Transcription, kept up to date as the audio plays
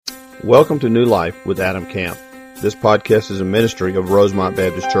Welcome to New Life with Adam Camp. This podcast is a ministry of Rosemont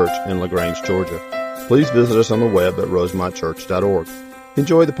Baptist Church in LaGrange, Georgia. Please visit us on the web at rosemontchurch.org.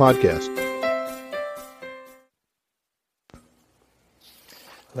 Enjoy the podcast.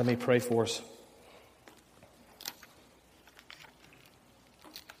 Let me pray for us.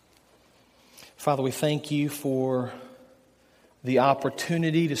 Father, we thank you for the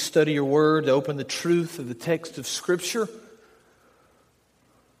opportunity to study your word, to open the truth of the text of Scripture.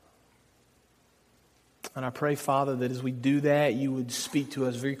 And I pray, Father, that as we do that, you would speak to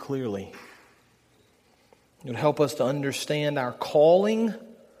us very clearly. You would help us to understand our calling,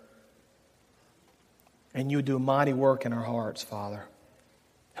 and you would do a mighty work in our hearts, Father.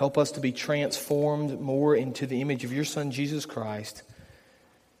 Help us to be transformed more into the image of your Son, Jesus Christ.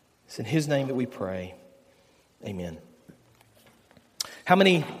 It's in His name that we pray. Amen. How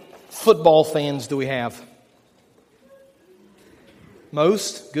many football fans do we have?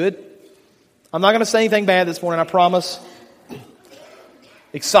 Most? Good. I'm not going to say anything bad this morning, I promise.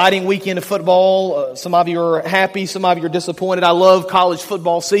 Exciting weekend of football. Some of you are happy, some of you are disappointed. I love college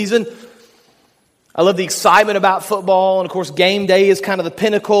football season. I love the excitement about football. And of course, game day is kind of the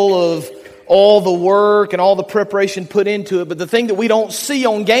pinnacle of all the work and all the preparation put into it. But the thing that we don't see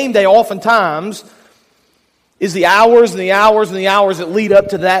on game day oftentimes is the hours and the hours and the hours that lead up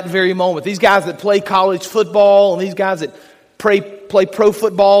to that very moment. These guys that play college football and these guys that play pro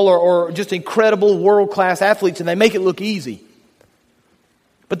football or just incredible world-class athletes, and they make it look easy.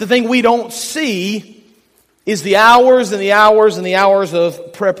 But the thing we don't see is the hours and the hours and the hours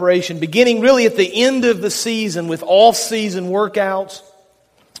of preparation, beginning really at the end of the season with off-season workouts,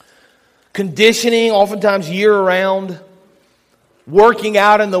 conditioning, oftentimes year-round, working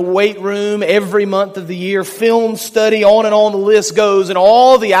out in the weight room every month of the year, film study, on and on the list goes, and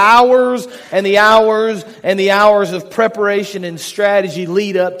all the hours and the hours and the hours of preparation and strategy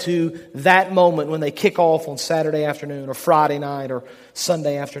lead up to that moment when they kick off on Saturday afternoon or Friday night or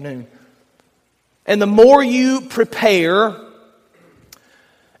Sunday afternoon. And the more you prepare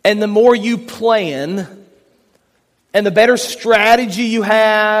and the more you plan and the better strategy you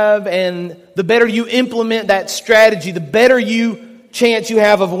have and the better you implement that strategy, the better chance you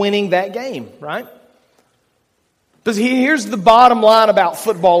have of winning that game, right? Because here's the bottom line about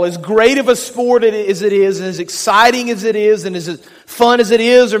football. As great of a sport as it is, and as exciting as it is, and as fun as it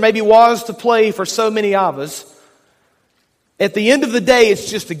is, or maybe was to play for so many of us, at the end of the day,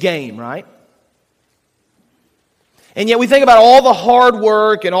 it's just a game, right? And yet we think about all the hard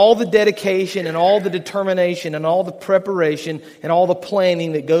work and all the dedication and all the determination and all the preparation and all the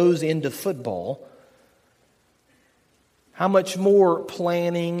planning that goes into football. How much more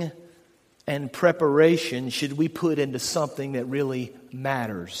planning and preparation should we put into something that really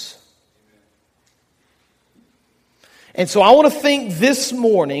matters? And so I want to think this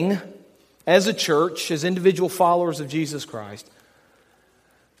morning, as a church, as individual followers of Jesus Christ,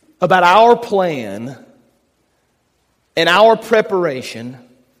 about our plan and our preparation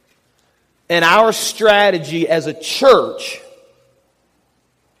and our strategy as a church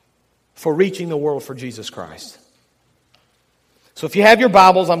for reaching the world for Jesus Christ. So if you have your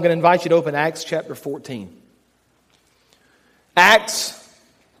Bibles, I'm going to invite you to open Acts chapter 14. Acts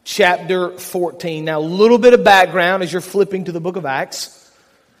chapter 14. Now, a little bit of background as you're flipping to the book of Acts.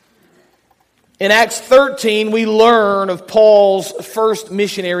 In Acts 13, we learn of Paul's first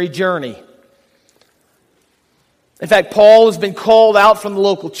missionary journey. In fact, Paul has been called out from the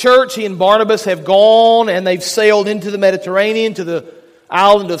local church. He and Barnabas have gone and they've sailed into the Mediterranean to the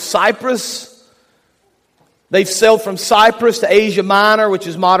island of Cyprus. They've sailed from Cyprus to Asia Minor, which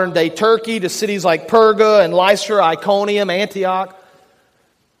is modern-day Turkey, to cities like Perga and Lystra, Iconium, Antioch.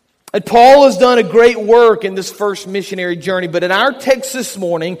 And Paul has done a great work in this first missionary journey. But in our text this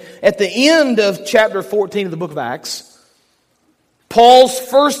morning, at the end of chapter 14 of the book of Acts, Paul's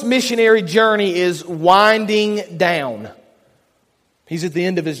first missionary journey is winding down. He's at the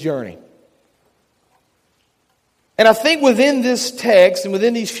end of his journey. And I think within this text and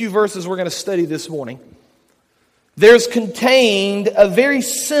within these few verses we're going to study this morning, there's contained a very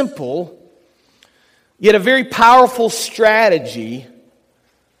simple, yet a very powerful strategy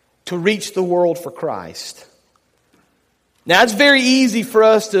to reach the world for Christ. Now, it's very easy for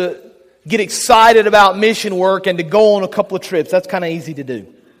us to get excited about mission work and to go on a couple of trips. That's kind of easy to do.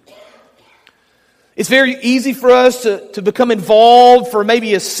 It's very easy for us to become involved for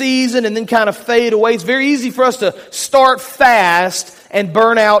maybe a season and then kind of fade away. It's very easy for us to start fast and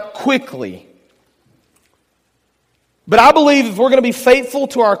burn out quickly. But I believe if we're going to be faithful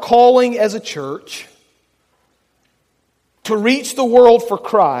to our calling as a church, to reach the world for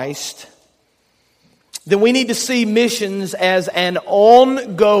Christ, then we need to see missions as an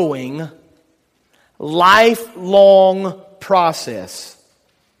ongoing, lifelong process.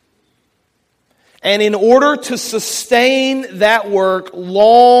 And in order to sustain that work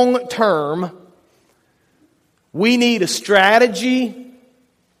long term, we need a strategy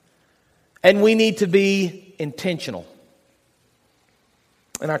and we need to be intentional.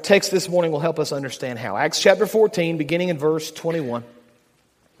 And our text this morning will help us understand how. Acts chapter 14, beginning in verse 21.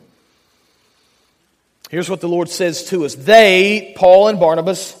 Here's what the Lord says to us. They, Paul and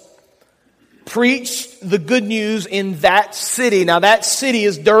Barnabas, preached the good news in that city. Now that city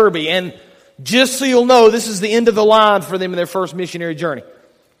is Derbe, and just so you'll know, this is the end of the line for them in their first missionary journey.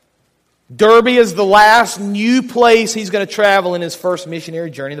 Derbe is the last new place he's going to travel in his first missionary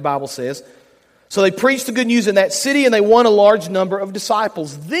journey, the Bible says. So they preached the good news in that city, and they won a large number of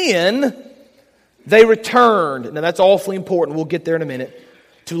disciples. Then they returned. Now that's awfully important. We'll get there in a minute.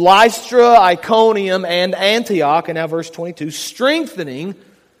 To Lystra, Iconium, and Antioch. And now verse 22. Strengthening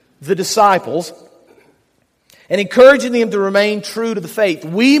the disciples and encouraging them to remain true to the faith.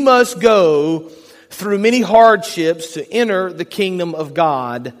 We must go through many hardships to enter the kingdom of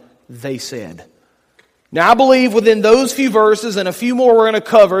God, they said. Now I believe within those few verses and a few more we're going to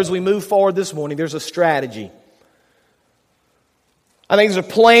cover as we move forward this morning, there's a strategy. I think there's a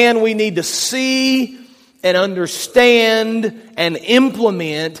plan we need to see and understand and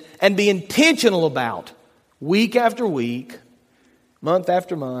implement and be intentional about week after week, month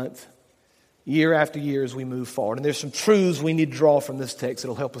after month, year after year as we move forward. And there's some truths we need to draw from this text that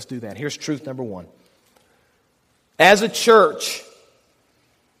will help us do that. Here's truth number one. As a church,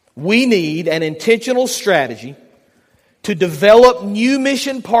 we need an intentional strategy to develop new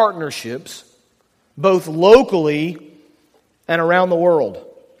mission partnerships both locally and around the world.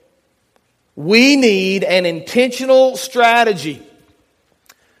 We need an intentional strategy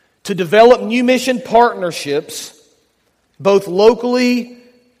to develop new mission partnerships both locally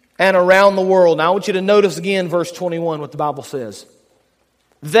and around the world. Now I want you to notice again verse 21 what the Bible says.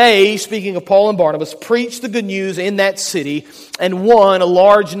 They, speaking of Paul and Barnabas, preached the good news in that city and won a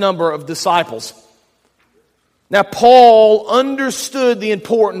large number of disciples. Now Paul understood the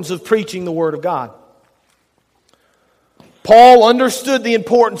importance of preaching the Word of God. Paul understood the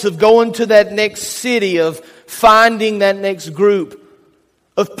importance of going to that next city, of finding that next group,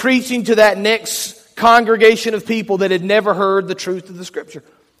 of preaching to that next congregation of people that had never heard the truth of the Scripture.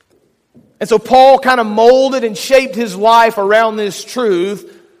 And so Paul kind of molded and shaped his life around this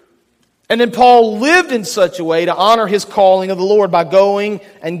truth. And then Paul lived in such a way to honor his calling of the Lord by going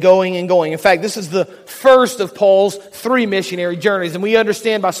and going and going. In fact, this is the first of Paul's 3 missionary journeys. And we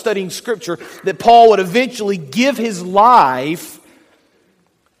understand by studying Scripture that Paul would eventually give his life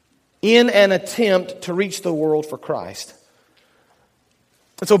in an attempt to reach the world for Christ.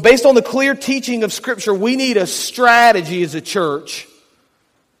 And so based on the clear teaching of Scripture, we need a strategy as a church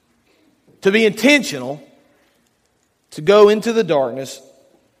to be intentional, to go into the darkness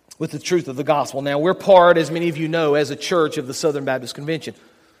with the truth of the gospel. Now, we're part, as many of you know, as a church of the Southern Baptist Convention.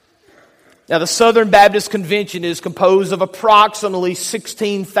 Now, the Southern Baptist Convention is composed of approximately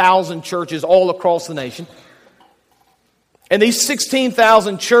 16,000 churches all across the nation. And these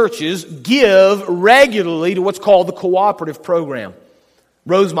 16,000 churches give regularly to what's called the cooperative program.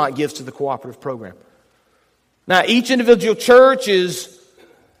 Rosemont gives to the cooperative program. Now, each individual church is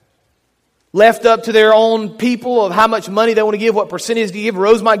left up to their own people of how much money they want to give, what percentage to give.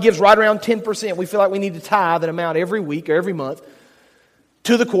 Rosemont gives right around 10%. We feel like we need to tithe an amount every week or every month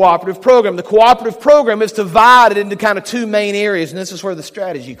to the cooperative program. The cooperative program is divided into kind of 2 main areas, and this is where the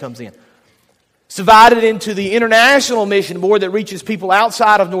strategy comes in. It's divided into the International Mission Board that reaches people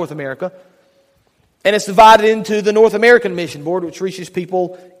outside of North America, and it's divided into the North American Mission Board, which reaches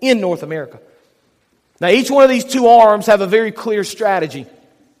people in North America. Now, each one of these 2 arms have a very clear strategy.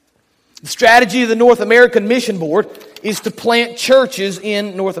 The strategy of the North American Mission Board is to plant churches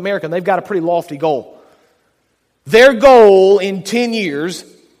in North America. And they've got a pretty lofty goal. Their goal in 10 years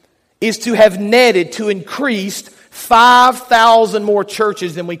is to have netted, to increase 5,000 more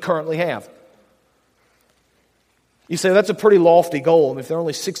churches than we currently have. You say, that's a pretty lofty goal. If there are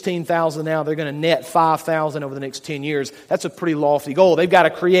only 16,000 now, they're going to net 5,000 over the next 10 years. That's a pretty lofty goal. They've got to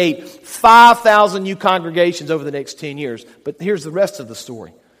create 5,000 new congregations over the next 10 years. But here's the rest of the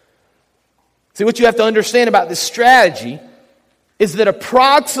story. See, what you have to understand about this strategy is that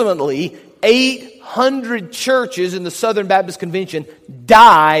approximately 800 churches in the Southern Baptist Convention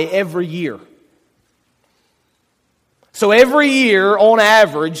die every year. So every year, on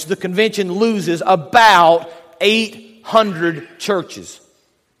average, the convention loses about 800 churches.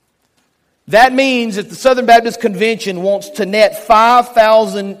 That means that the Southern Baptist Convention wants to net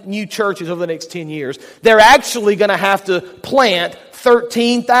 5,000 new churches over the next 10 years. They're actually going to have to plant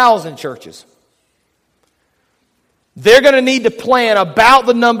 13,000 churches. They're going to need to plant about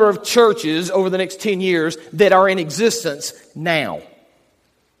the number of churches over the next 10 years that are in existence now.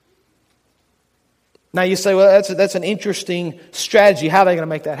 Now you say, well, that's an interesting strategy. How are they going to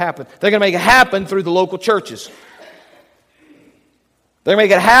make that happen? They're going to make it happen through the local churches. They're going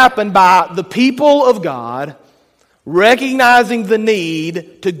to make it happen by the people of God recognizing the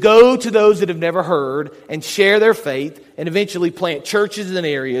need to go to those that have never heard and share their faith and eventually plant churches in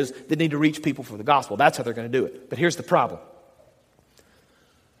areas that need to reach people for the gospel. That's how they're going to do it. But here's the problem.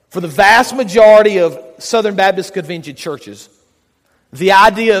 For the vast majority of Southern Baptist Convention churches, the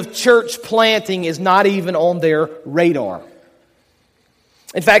idea of church planting is not even on their radar.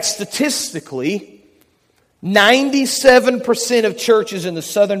 In fact, statistically, 97% of churches in the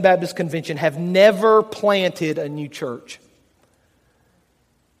Southern Baptist Convention have never planted a new church.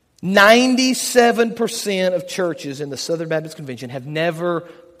 97% of churches in the Southern Baptist Convention have never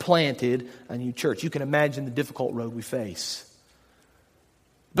planted a new church. You can imagine the difficult road we face.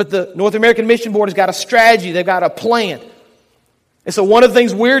 But the North American Mission Board has got a strategy. They've got a plan. And so one of the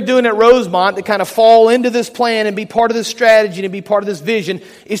things we're doing at Rosemont to kind of fall into this plan and be part of this strategy and be part of this vision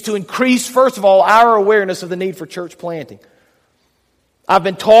is to increase, first of all, our awareness of the need for church planting. I've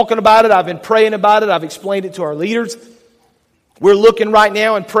been talking about it. I've been praying about it. I've explained it to our leaders. We're looking right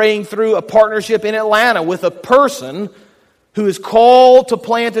now and praying through a partnership in Atlanta with a person who is called to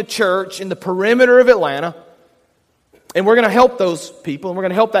plant a church in the perimeter of Atlanta. And we're going to help those people, and we're going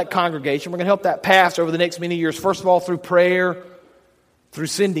to help that congregation. We're going to help that pastor over the next many years, first of all, through prayer, through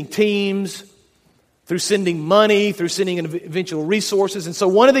sending teams, through sending money, through sending eventual resources. And so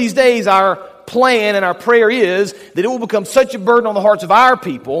one of these days, our plan and our prayer is that it will become such a burden on the hearts of our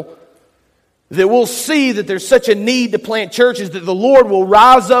people that we'll see that there's such a need to plant churches that the Lord will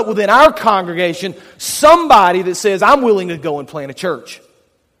rise up within our congregation somebody that says, I'm willing to go and plant a church.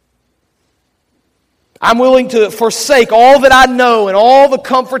 I'm willing to forsake all that I know and all the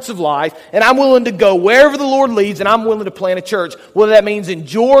comforts of life, and I'm willing to go wherever the Lord leads, and I'm willing to plant a church. Whether that means in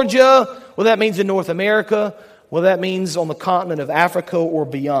Georgia, whether that means in North America, whether that means on the continent of Africa or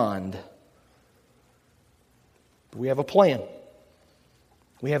beyond. We have a plan.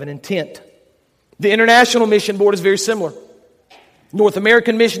 We have an intent. The International Mission Board is very similar. North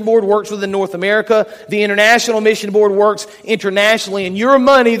American Mission Board works within North America. The International Mission Board works internationally. And your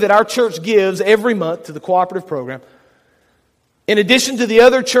money that our church gives every month to the cooperative program, in addition to the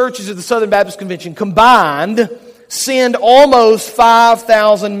other churches of the Southern Baptist Convention combined, send almost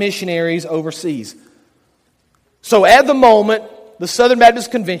 5,000 missionaries overseas. So at the moment, the Southern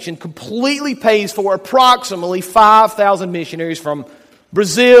Baptist Convention completely pays for approximately 5,000 missionaries from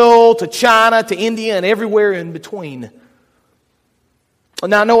Brazil to China to India and everywhere in between.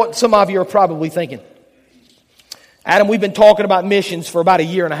 Now, I know what some of you are probably thinking. Adam, we've been talking about missions for about a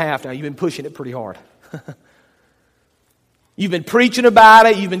year and a half now. You've been pushing it pretty hard. You've been preaching about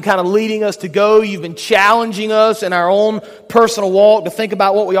it. You've been kind of leading us to go. You've been challenging us in our own personal walk to think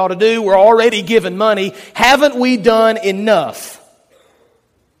about what we ought to do. We're already giving money. Haven't we done enough?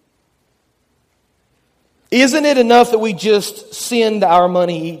 Isn't it enough that we just send our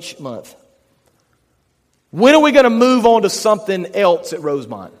money each month? When are we going to move on to something else at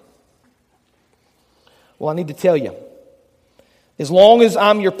Rosemont? Well, I need to tell you, as long as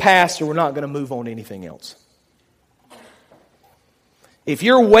I'm your pastor, we're not going to move on to anything else. If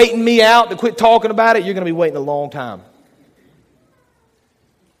you're waiting me out to quit talking about it, you're going to be waiting a long time.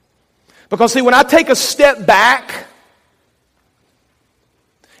 Because see, when I take a step back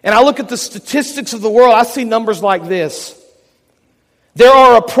and I look at the statistics of the world, I see numbers like this. There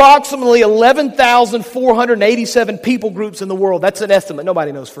are approximately 11,487 people groups in the world. That's an estimate.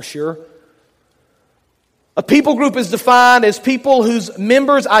 Nobody knows for sure. A people group is defined as people whose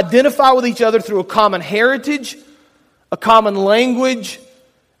members identify with each other through a common heritage, a common language,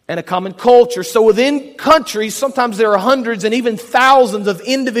 and a common culture. So within countries, sometimes there are hundreds and even thousands of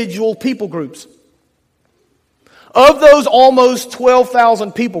individual people groups. Of those almost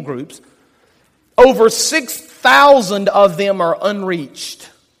 12,000 people groups, over 6,000 of them are unreached.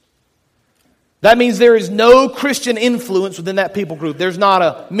 That means there is no Christian influence within that people group. There's not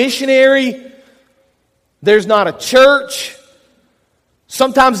a missionary. There's not a church.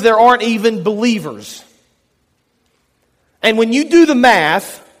 Sometimes there aren't even believers. And when you do the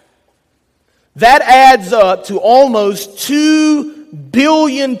math, that adds up to almost 2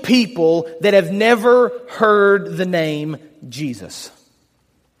 billion people that have never heard the name Jesus.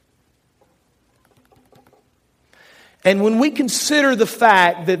 And when we consider the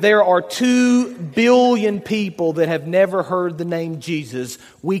fact that there are 2 billion people that have never heard the name Jesus,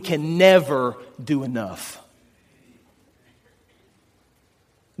 we can never do enough.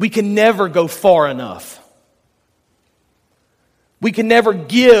 We can never go far enough. We can never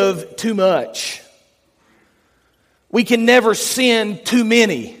give too much. We can never send too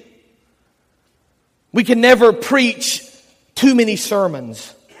many. We can never preach too many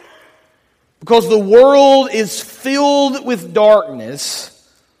sermons. Because the world is filled with darkness,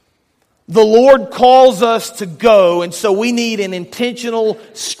 the Lord calls us to go, and so we need an intentional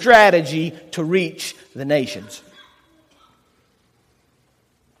strategy to reach the nations.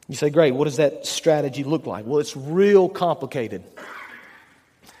 You say, great, what does that strategy look like? Well, it's real complicated.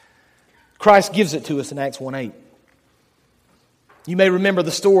 Christ gives it to us in Acts 1:8. You may remember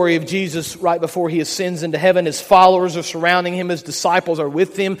the story of Jesus right before He ascends into heaven. His followers are surrounding Him. His disciples are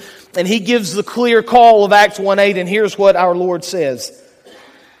with Him. And He gives the clear call of Acts 1:8. And here's what our Lord says.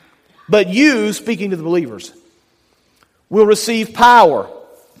 But you, speaking to the believers, will receive power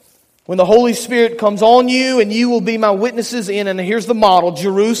when the Holy Spirit comes on you, and you will be my witnesses in, and here's the model,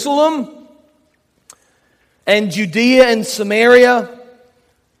 Jerusalem and Judea and Samaria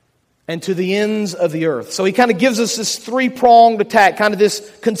and to the ends of the earth. So He kind of gives us this 3-pronged attack, kind of this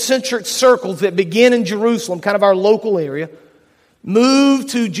concentric circles that begin in Jerusalem, kind of our local area, move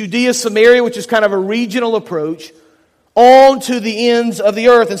to Judea, Samaria, which is kind of a regional approach, on to the ends of the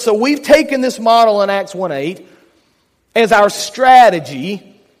earth. And so we've taken this model in Acts 1:8 as our strategy,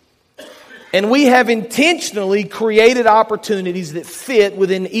 and we have intentionally created opportunities that fit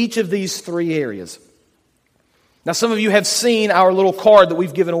within each of these 3 areas. Now, some of you have seen our little card that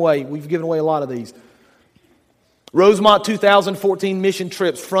we've given away. We've given away a lot of these. Rosemont 2014 mission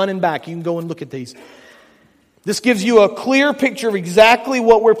trips, front and back. You can go and look at these. This gives you a clear picture of exactly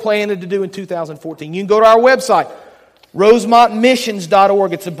what we're planning to do in 2014. You can go to our website,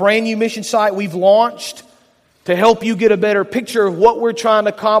 rosemontmissions.org. It's a brand new mission site we've launched to help you get a better picture of what we're trying to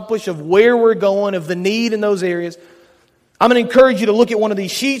accomplish, of where we're going, of the need in those areas. I'm going to encourage you to look at one of these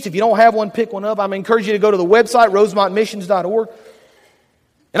sheets. If you don't have one, pick one up. I'm going to encourage you to go to the website, rosemontmissions.org.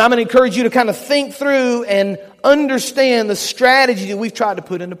 And I'm going to encourage you to kind of think through and understand the strategy that we've tried to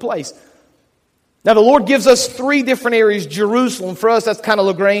put into place. Now, the Lord gives us 3 different areas. Jerusalem, for us, that's kind of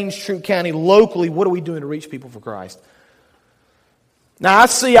LaGrange, Troup County. Locally, what are we doing to reach people for Christ? Now, I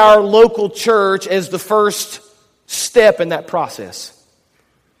see our local church as the first step in that process.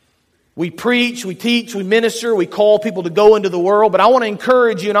 We preach, we teach, we minister, we call people to go into the world. But I want to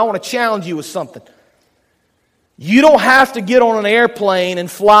encourage you and I want to challenge you with something. You don't have to get on an airplane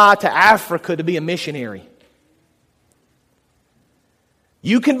and fly to Africa to be a missionary.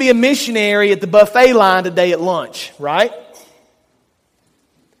 You can be a missionary at the buffet line today at lunch, right?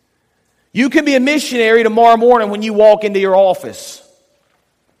 You can be a missionary tomorrow morning when you walk into your office.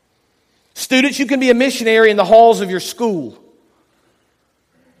 Students, you can be a missionary in the halls of your school.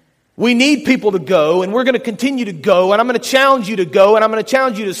 We need people to go, and we're going to continue to go, and I'm going to challenge you to go, and I'm going to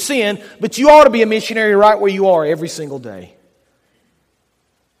challenge you to sin, but you ought to be a missionary right where you are every single day.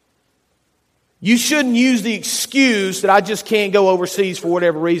 You shouldn't use the excuse that I just can't go overseas for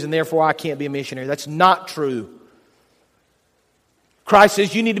whatever reason, therefore I can't be a missionary. That's not true. Christ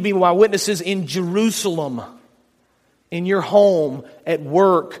says you need to be my witnesses in Jerusalem, in your home, at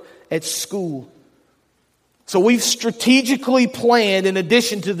work, at school. So we've strategically planned, in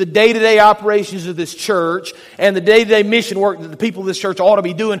addition to the day-to-day operations of this church and the day-to-day mission work that the people of this church ought to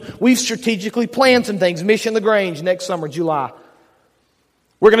be doing, we've strategically planned some things. Mission LaGrange next summer, July.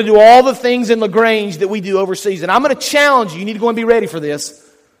 We're going to do all the things in LaGrange that we do overseas. And I'm going to challenge you. You need to go and be ready for this.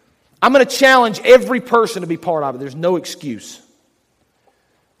 I'm going to challenge every person to be part of it. There's no excuse.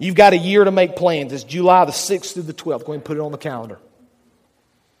 You've got a year to make plans. It's July the 6th through the 12th. Go ahead and put it on the calendar.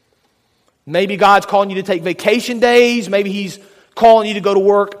 Maybe God's calling you to take vacation days. Maybe He's calling you to go to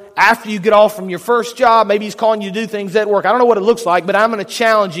work after you get off from your first job. Maybe He's calling you to do things at work. I don't know what it looks like, but I'm going to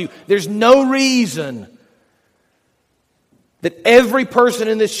challenge you. There's no reason that every person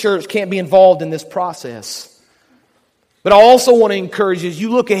in this church can't be involved in this process. But I also want to encourage you, as you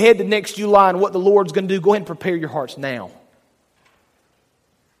look ahead to next July and what the Lord's going to do, go ahead and prepare your hearts now.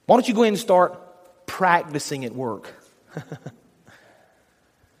 Why don't you go ahead and start practicing at work?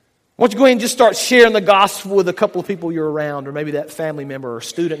 Why don't you go ahead and just start sharing the gospel with a couple of people you're around, or maybe that family member or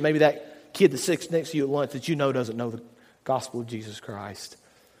student, maybe that kid that sits next to you at lunch that you know doesn't know the gospel of Jesus Christ.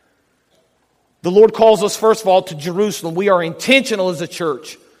 The Lord calls us, first of all, to Jerusalem. We are intentional as a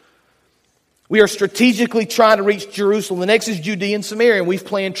church. We are strategically trying to reach Jerusalem. The next is Judea and Samaria, and we've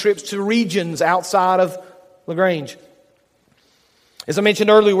planned trips to regions outside of LaGrange. As I mentioned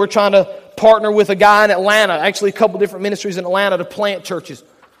earlier, we're trying to partner with a guy in Atlanta, actually a couple different ministries in Atlanta, to plant churches.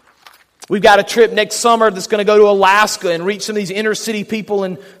 We've got a trip next summer that's going to go to Alaska and reach some of these inner city people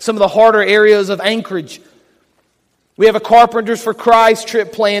in some of the harder areas of Anchorage. We have a Carpenters for Christ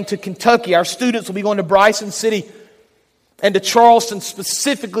trip planned to Kentucky. Our students will be going to Bryson City and to Charleston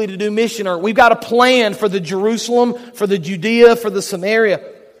specifically to do mission work. We've got a plan for the Jerusalem, for the Judea, for the Samaria.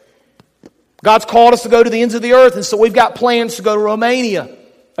 God's called us to go to the ends of the earth, and so we've got plans to go to Romania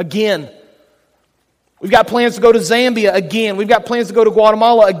again. We've got plans to go to Zambia again. We've got plans to go to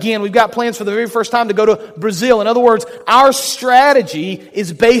Guatemala again. We've got plans for the very first time to go to Brazil. In other words, our strategy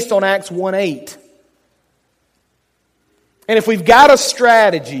is based on Acts 1:8. And if we've got a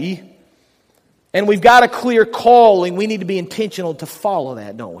strategy and we've got a clear calling, we need to be intentional to follow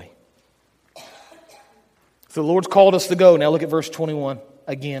that, don't we? So the Lord's called us to go. Now look at verse 21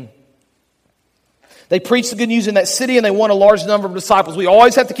 again. They preached the good news in that city and they won a large number of disciples. We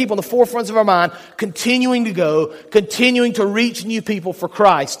always have to keep on the forefronts of our mind, continuing to go, continuing to reach new people for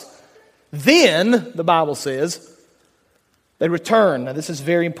Christ. Then, the Bible says, they returned. Now this is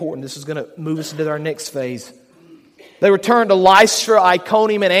very important. This is going to move us into our next phase. They returned to Lystra,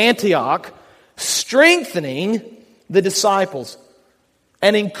 Iconium, and Antioch, strengthening the disciples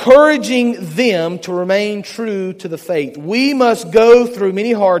and encouraging them to remain true to the faith. We must go through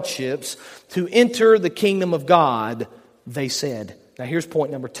many hardships to enter the kingdom of God, they said. Now here's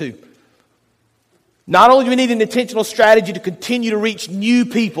point number 2. Not only do we need an intentional strategy to continue to reach new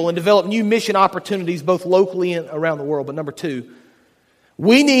people and develop new mission opportunities both locally and around the world, but number 2,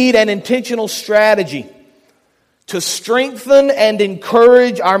 we need an intentional strategy to strengthen and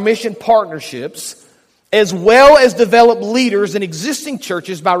encourage our mission partnerships as well as develop leaders in existing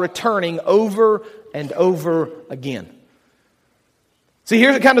churches by returning over and over again. See,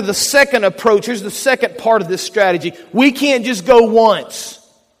 here's kind of the second approach. Here's the second part of this strategy. We can't just go once.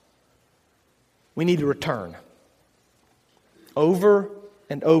 We need to return. Over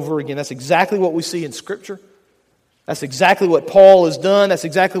and over again. That's exactly what we see in Scripture. That's exactly what Paul has done. That's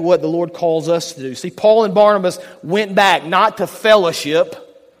exactly what the Lord calls us to do. See, Paul and Barnabas went back not to fellowship,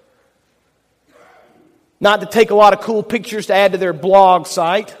 not to take a lot of cool pictures to add to their blog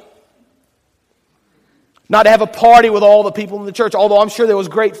site, not to have a party with all the people in the church, although I'm sure there was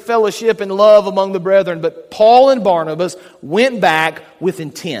great fellowship and love among the brethren. But Paul and Barnabas went back with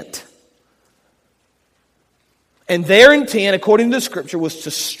intent. And their intent, according to the Scripture, was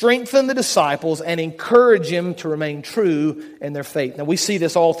to strengthen the disciples and encourage them to remain true in their faith. Now, we see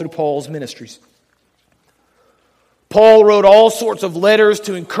this all through Paul's ministries. Paul wrote all sorts of letters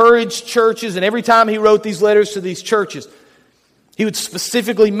to encourage churches, and every time he wrote these letters to these churches, he would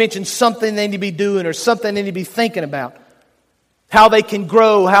specifically mention something they need to be doing or something they need to be thinking about. How they can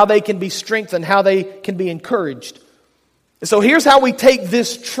grow, how they can be strengthened, how they can be encouraged. And so here's how we take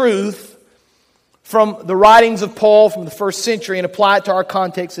this truth from the writings of Paul from the first century and apply it to our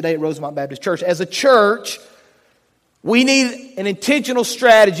context today at Rosemont Baptist Church. As a church, we need an intentional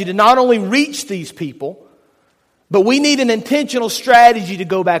strategy to not only reach these people, but we need an intentional strategy to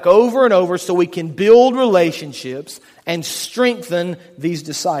go back over and over so we can build relationships and strengthen these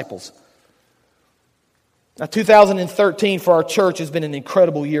disciples. Now, 2013 for our church has been an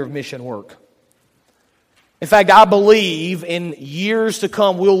incredible year of mission work. In fact, I believe in years to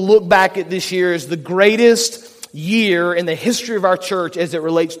come, we'll look back at this year as the greatest year in the history of our church as it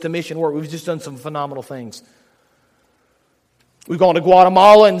relates to mission work. We've just done some phenomenal things. We've gone to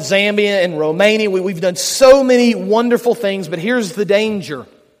Guatemala and Zambia and Romania. We've done so many wonderful things, but here's the danger.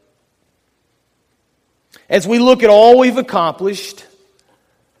 As we look at all we've accomplished,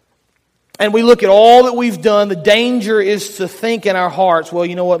 and we look at all that we've done, the danger is to think in our hearts, well,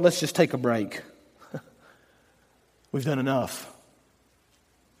 you know what, let's just take a break. We've done enough.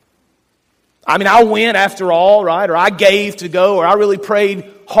 I mean, I went after all, right? Or I gave to go, or I really prayed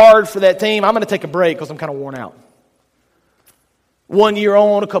hard for that team. I'm going to take a break because I'm kind of worn out. 1 year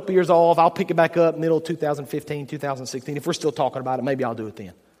on, a couple years off. I'll pick it back up middle of 2015, 2016. If we're still talking about it, maybe I'll do it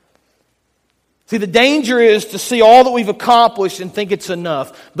then. See, the danger is to see all that we've accomplished and think it's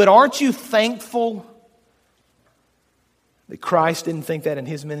enough. But aren't you thankful that Christ didn't think that in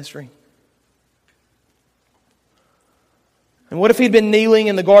His ministry? And what if he'd been kneeling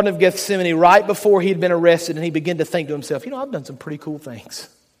in the Garden of Gethsemane right before he'd been arrested and he began to think to himself, you know, I've done some pretty cool things.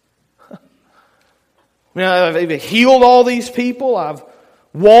 I've healed all these people. I've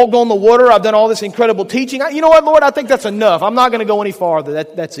walked on the water. I've done all this incredible teaching. You know what, Lord? I think that's enough. I'm not going to go any farther.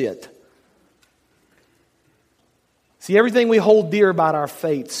 That's it. See, everything we hold dear about our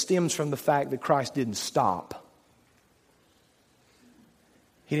faith stems from the fact that Christ didn't stop.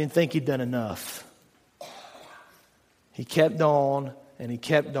 He didn't think he'd done enough. He kept on, and he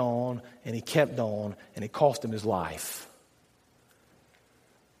kept on, and he kept on, and it cost him his life.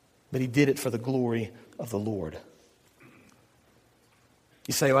 But he did it for the glory of the Lord.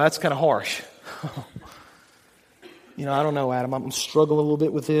 You say, well, that's kind of harsh. I don't know, Adam. I'm struggling a little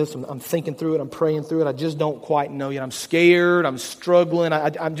bit with this. I'm thinking through it. I'm praying through it. I just don't quite know yet. I'm scared. I'm struggling.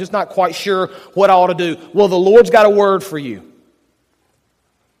 I'm just not quite sure what I ought to do. Well, the Lord's got a word for you.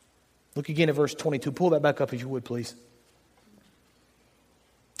 Look again at verse 22. Pull that back up as you would, please.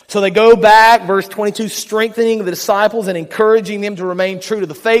 So they go back, verse 22, strengthening the disciples and encouraging them to remain true to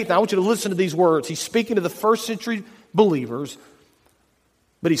the faith. Now I want you to listen to these words. He's speaking to the first century believers,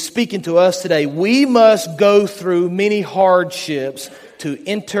 but he's speaking to us today. We must go through many hardships to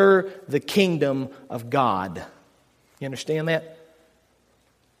enter the kingdom of God. You understand that?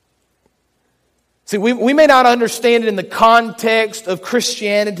 See, we may not understand it in the context of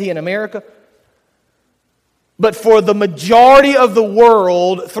Christianity in America, but for the majority of the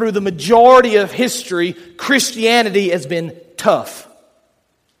world, through the majority of history, Christianity has been tough.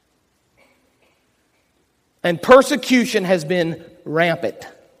 And persecution has been rampant.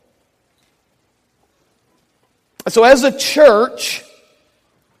 So as a church,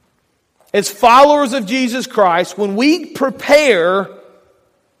 as followers of Jesus Christ, when we prepare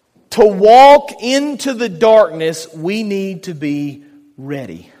to walk into the darkness, we need to be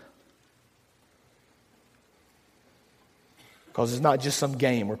ready. Because it's not just some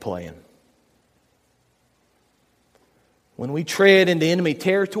game we're playing. When we tread into enemy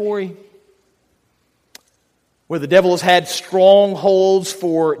territory, where the devil has had strongholds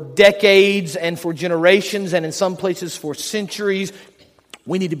for decades and for generations, and in some places for centuries,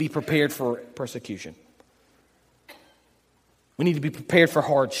 we need to be prepared for persecution. We need to be prepared for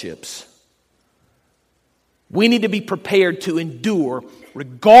hardships. We need to be prepared to endure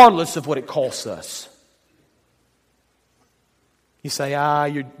regardless of what it costs us. You say,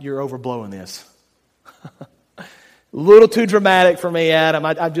 you're overblowing this. A little too dramatic for me, Adam.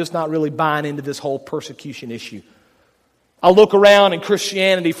 I'm just not really buying into this whole persecution issue. I look around and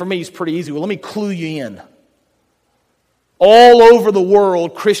Christianity for me is pretty easy. Well, let me clue you in. All over the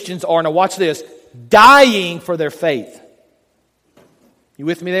world, Christians are, now watch this, dying for their faith. You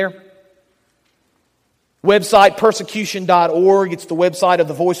with me there? Website persecution.org. It's the website of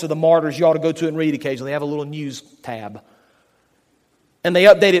the Voice of the Martyrs. You ought to go to and read occasionally. They have a little news tab. And they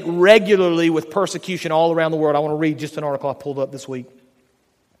update it regularly with persecution all around the world. I want to read just an article I pulled up this week.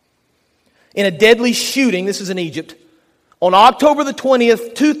 In a deadly shooting, this is in Egypt, on October the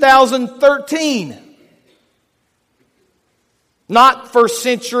 20th, 2013. Not first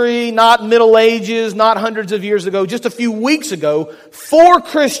century, not Middle Ages, not hundreds of years ago. Just a few weeks ago, 4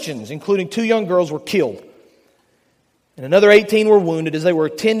 Christians, including 2 young girls, were killed. And another 18 were wounded as they were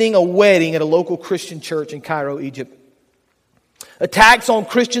attending a wedding at a local Christian church in Cairo, Egypt. Attacks on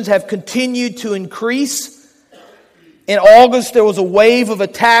Christians have continued to increase. In August, there was a wave of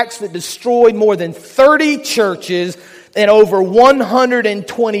attacks that destroyed more than 30 churches and over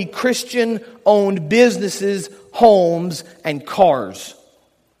 120 Christian-owned businesses, homes, and cars.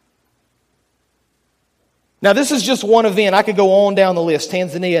 Now, this is just one event. I could go on down the list.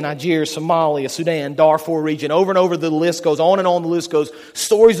 Tanzania, Nigeria, Somalia, Sudan, Darfur region. Over and over the list goes, on and on the list goes.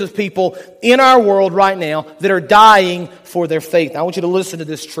 Stories of people in our world right now that are dying for their faith. Now, I want you to listen to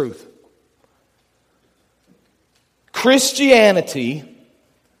this truth. Christianity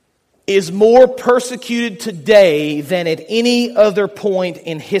is more persecuted today than at any other point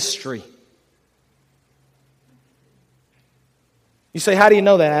in history. You say, how do you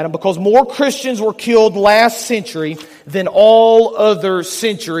know that, Adam? Because more Christians were killed last century than all other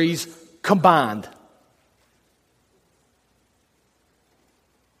centuries combined.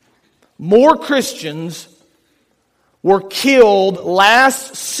 More Christians were killed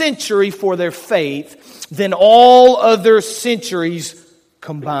last century for their faith than all other centuries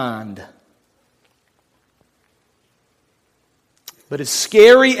combined. But as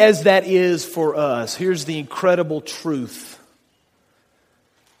scary as that is for us, here's the incredible truth.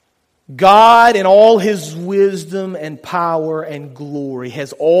 God, in all His wisdom and power and glory,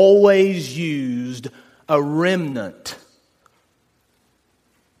 has always used a remnant,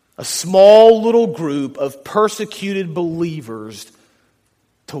 a small little group of persecuted believers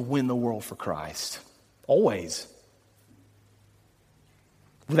to win the world for Christ. Always.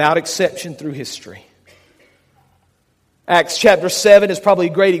 Without exception through history. Acts chapter 7 is probably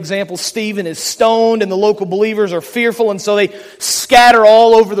a great example. Stephen is stoned and the local believers are fearful, and so they scatter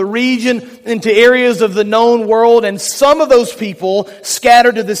all over the region into areas of the known world, and some of those people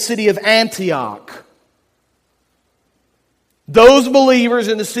scatter to the city of Antioch. Those believers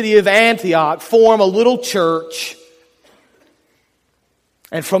in the city of Antioch form a little church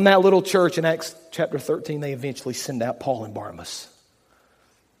And from that little church in Acts chapter 13, they eventually send out Paul and Barnabas,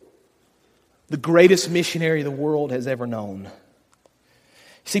 the greatest missionary the world has ever known.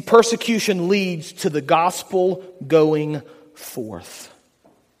 See, persecution leads to the gospel going forth.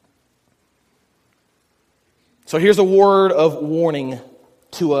 So here's a word of warning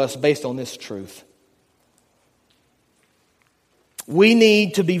to us based on this truth. We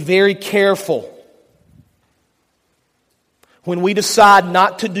need to be very careful when we decide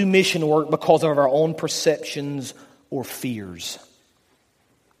not to do mission work because of our own perceptions or fears.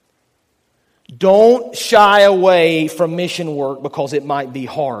 Don't shy away from mission work because it might be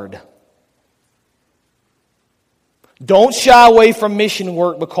hard. Don't shy away from mission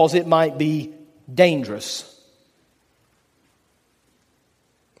work because it might be dangerous.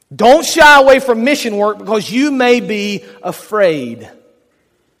 Don't shy away from mission work because you may be afraid.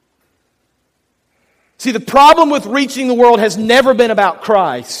 See, the problem with reaching the world has never been about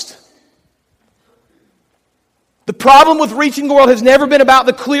Christ. The problem with reaching the world has never been about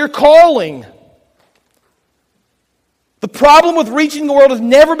the clear calling. The problem with reaching the world has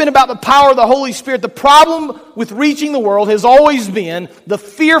never been about the power of the Holy Spirit. The problem with reaching the world has always been the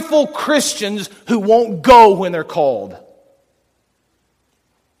fearful Christians who won't go when they're called.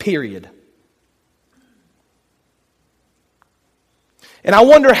 Period. And I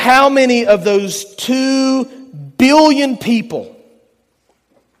wonder how many of those 2 billion people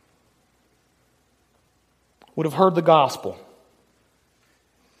would have heard the gospel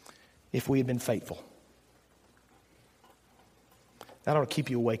if we had been faithful. That ought to keep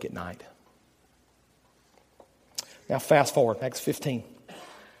you awake at night. Now fast forward, Acts 15,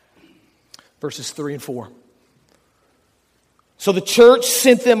 verses 3 and 4. So the church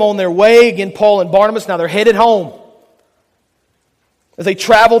sent them on their way, again Paul and Barnabas, now they're headed home. As they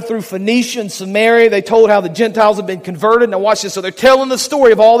traveled through Phoenicia and Samaria, they told how the Gentiles had been converted. Now watch this. So they're telling the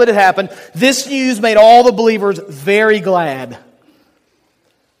story of all that had happened. This news made all the believers very glad.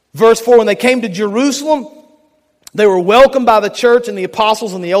 Verse 4, when they came to Jerusalem, they were welcomed by the church and the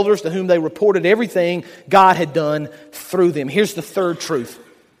apostles and the elders, to whom they reported everything God had done through them. Here's the third truth.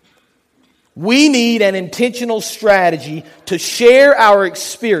 We need an intentional strategy to share our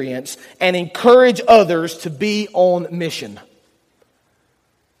experience and encourage others to be on mission.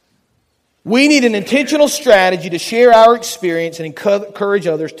 We need an intentional strategy to share our experience and encourage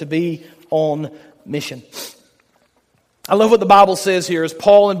others to be on mission. I love what the Bible says here as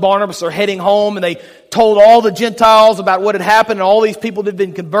Paul and Barnabas are heading home and they told all the Gentiles about what had happened and all these people that had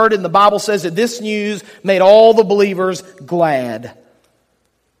been converted. And the Bible says that this news made all the believers glad.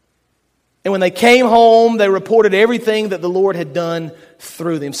 And when they came home, they reported everything that the Lord had done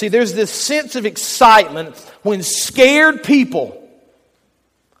through them. See, there's this sense of excitement when scared people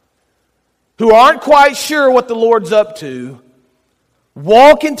who aren't quite sure what the Lord's up to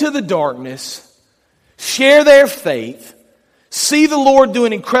walk into the darkness, share their faith, see the Lord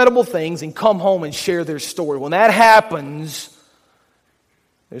doing incredible things, and come home and share their story. When that happens,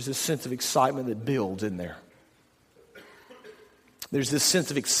 there's this sense of excitement that builds in there. There's this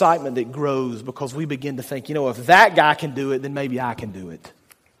sense of excitement that grows because we begin to think, if that guy can do it, then maybe I can do it.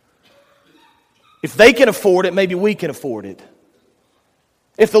 If they can afford it, maybe we can afford it.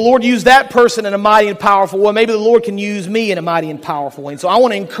 If the Lord used that person in a mighty and powerful way, maybe the Lord can use me in a mighty and powerful way. And so I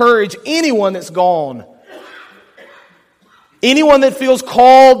want to encourage anyone that's gone, anyone that feels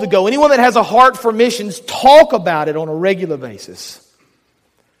called to go, anyone that has a heart for missions, talk about it on a regular basis.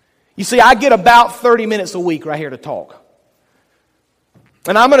 You see, I get about 30 minutes a week right here to talk.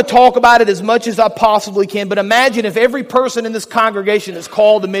 And I'm going to talk about it as much as I possibly can. But imagine if every person in this congregation that's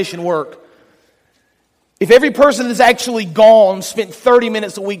called to mission work, if every person that's actually gone spent 30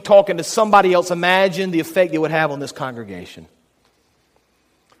 minutes a week talking to somebody else, imagine the effect it would have on this congregation.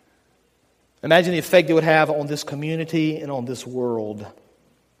 Imagine the effect it would have on this community and on this world.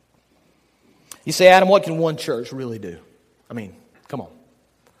 You say, Adam, what can one church really do? I mean, come on.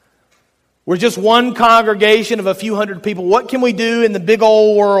 We're just one congregation of a few hundred people. What can we do in the big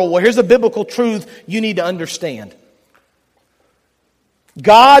old world? Well, here's a biblical truth you need to understand.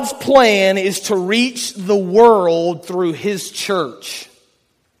 God's plan is to reach the world through His church.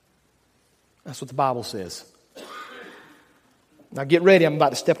 That's what the Bible says. Now get ready, I'm about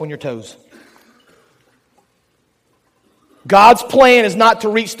to step on your toes. God's plan is not to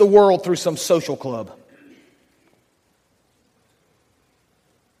reach the world through some social club.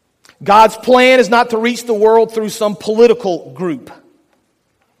 God's plan is not to reach the world through some political group.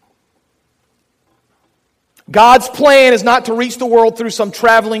 God's plan is not to reach the world through some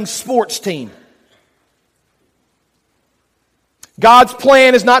traveling sports team. God's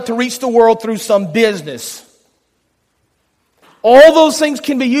plan is not to reach the world through some business. All those things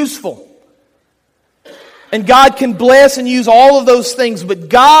can be useful. And God can bless and use all of those things. But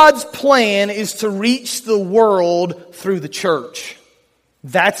God's plan is to reach the world through the church.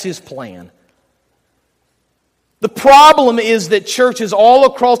 That's His plan. The problem is that churches all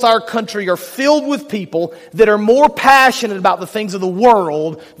across our country are filled with people that are more passionate about the things of the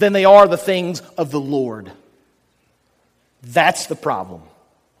world than they are the things of the Lord. That's the problem.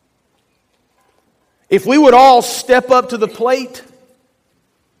 If we would all step up to the plate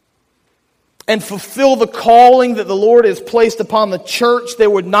and fulfill the calling that the Lord has placed upon the church, there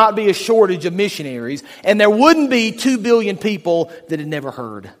would not be a shortage of missionaries, and there wouldn't be 2 billion people that had never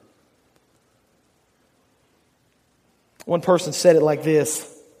heard. One person said it like this: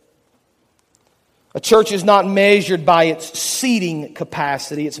 a church is not measured by its seating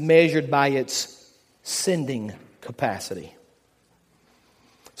capacity, it's measured by its sending capacity.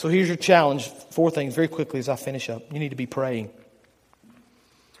 So here's your challenge. 4 things very quickly as I finish up. You need to be praying.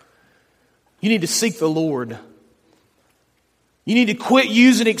 You need to seek the Lord. You need to quit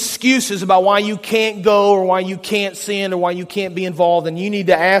using excuses about why you can't go or why you can't send or why you can't be involved. And you need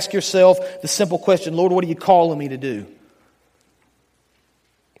to ask yourself the simple question, Lord, what are you calling me to do?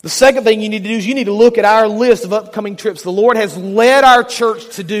 The second thing you need to do is you need to look at our list of upcoming trips. The Lord has led our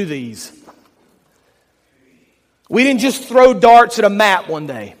church to do these. We didn't just throw darts at a map one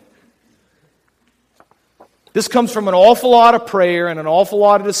day. This comes from an awful lot of prayer and an awful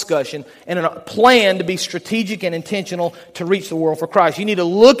lot of discussion and a plan to be strategic and intentional to reach the world for Christ. You need to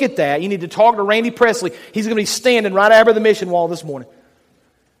look at that. You need to talk to Randy Presley. He's going to be standing right over the mission wall this morning.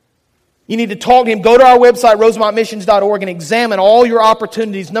 You need to talk to him. Go to our website, rosemontmissions.org, and examine all your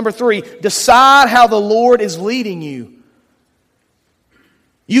opportunities. Number 3, decide how the Lord is leading you.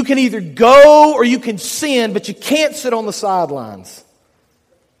 You can either go or you can send, but you can't sit on the sidelines.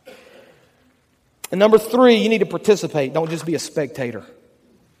 And number 3, you need to participate. Don't just be a spectator.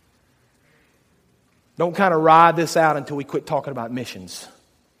 Don't kind of ride this out until we quit talking about missions.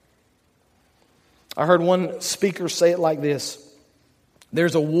 I heard one speaker say it like this: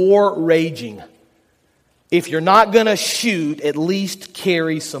 there's a war raging. If you're not going to shoot, at least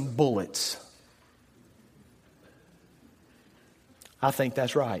carry some bullets. I think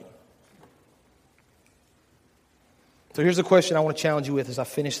that's right. So here's the question I want to challenge you with as I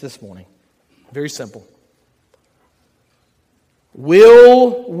finish this morning. Very simple.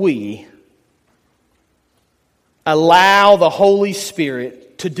 Will we allow the Holy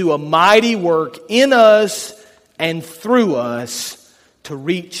Spirit to do a mighty work in us and through us to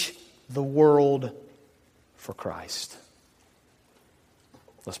reach the world for Christ?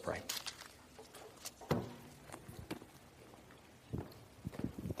 Let's pray.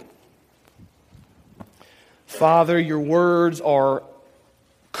 Father, your words are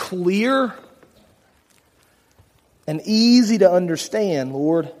clear and easy to understand,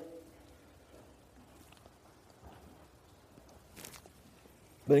 Lord.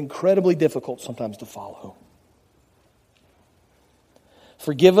 But incredibly difficult sometimes to follow.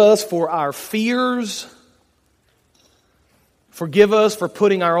 Forgive us for our fears. Forgive us for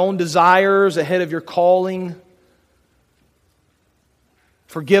putting our own desires ahead of your calling.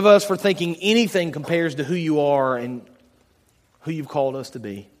 Forgive us for thinking anything compares to who you are and who you've called us to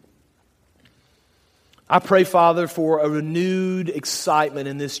be. I pray, Father, for a renewed excitement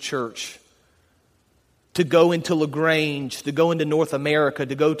in this church to go into LaGrange, to go into North America,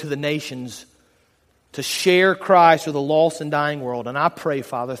 to go to the nations, to share Christ with a lost and dying world. And I pray,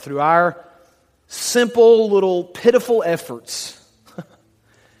 Father, through our simple little pitiful efforts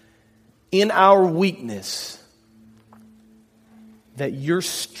in our weakness, that your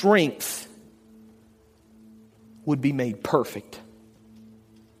strength would be made perfect.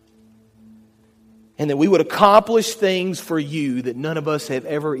 And that we would accomplish things for you that none of us have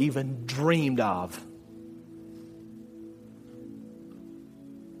ever even dreamed of.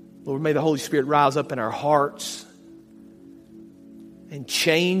 Lord, may the Holy Spirit rise up in our hearts and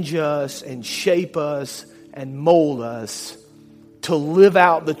change us and shape us and mold us to live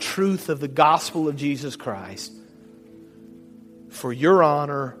out the truth of the gospel of Jesus Christ for your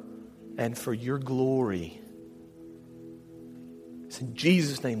honor and for your glory. It's in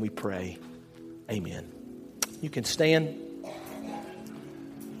Jesus' name we pray. Amen. You can stand.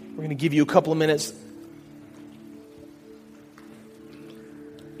 We're going to give you a couple of minutes.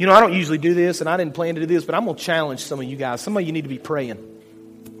 You know, I don't usually do this, and I didn't plan to do this, but I'm going to challenge some of you guys. Some of you need to be praying.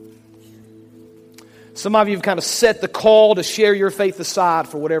 Some of you have kind of set the call to share your faith aside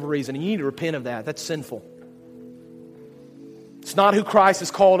for whatever reason, and you need to repent of that. That's sinful. It's not who Christ has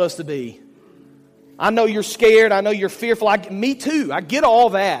called us to be. I know you're scared. I know you're fearful. Me too. I get all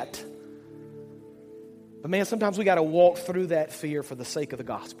that. But man, sometimes we got to walk through that fear for the sake of the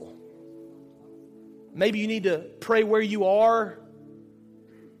gospel. Maybe you need to pray where you are.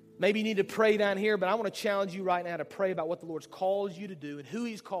 Maybe you need to pray down here, but I want to challenge you right now to pray about what the Lord's called you to do and who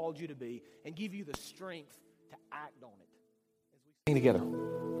He's called you to be, and give you the strength to act on it. As we sing together.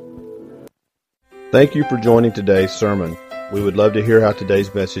 Thank you for joining today's sermon. We would love to hear how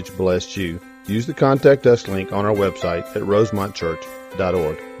today's message blessed you. Use the Contact Us link on our website at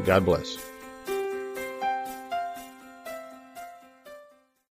rosemontchurch.org. God bless.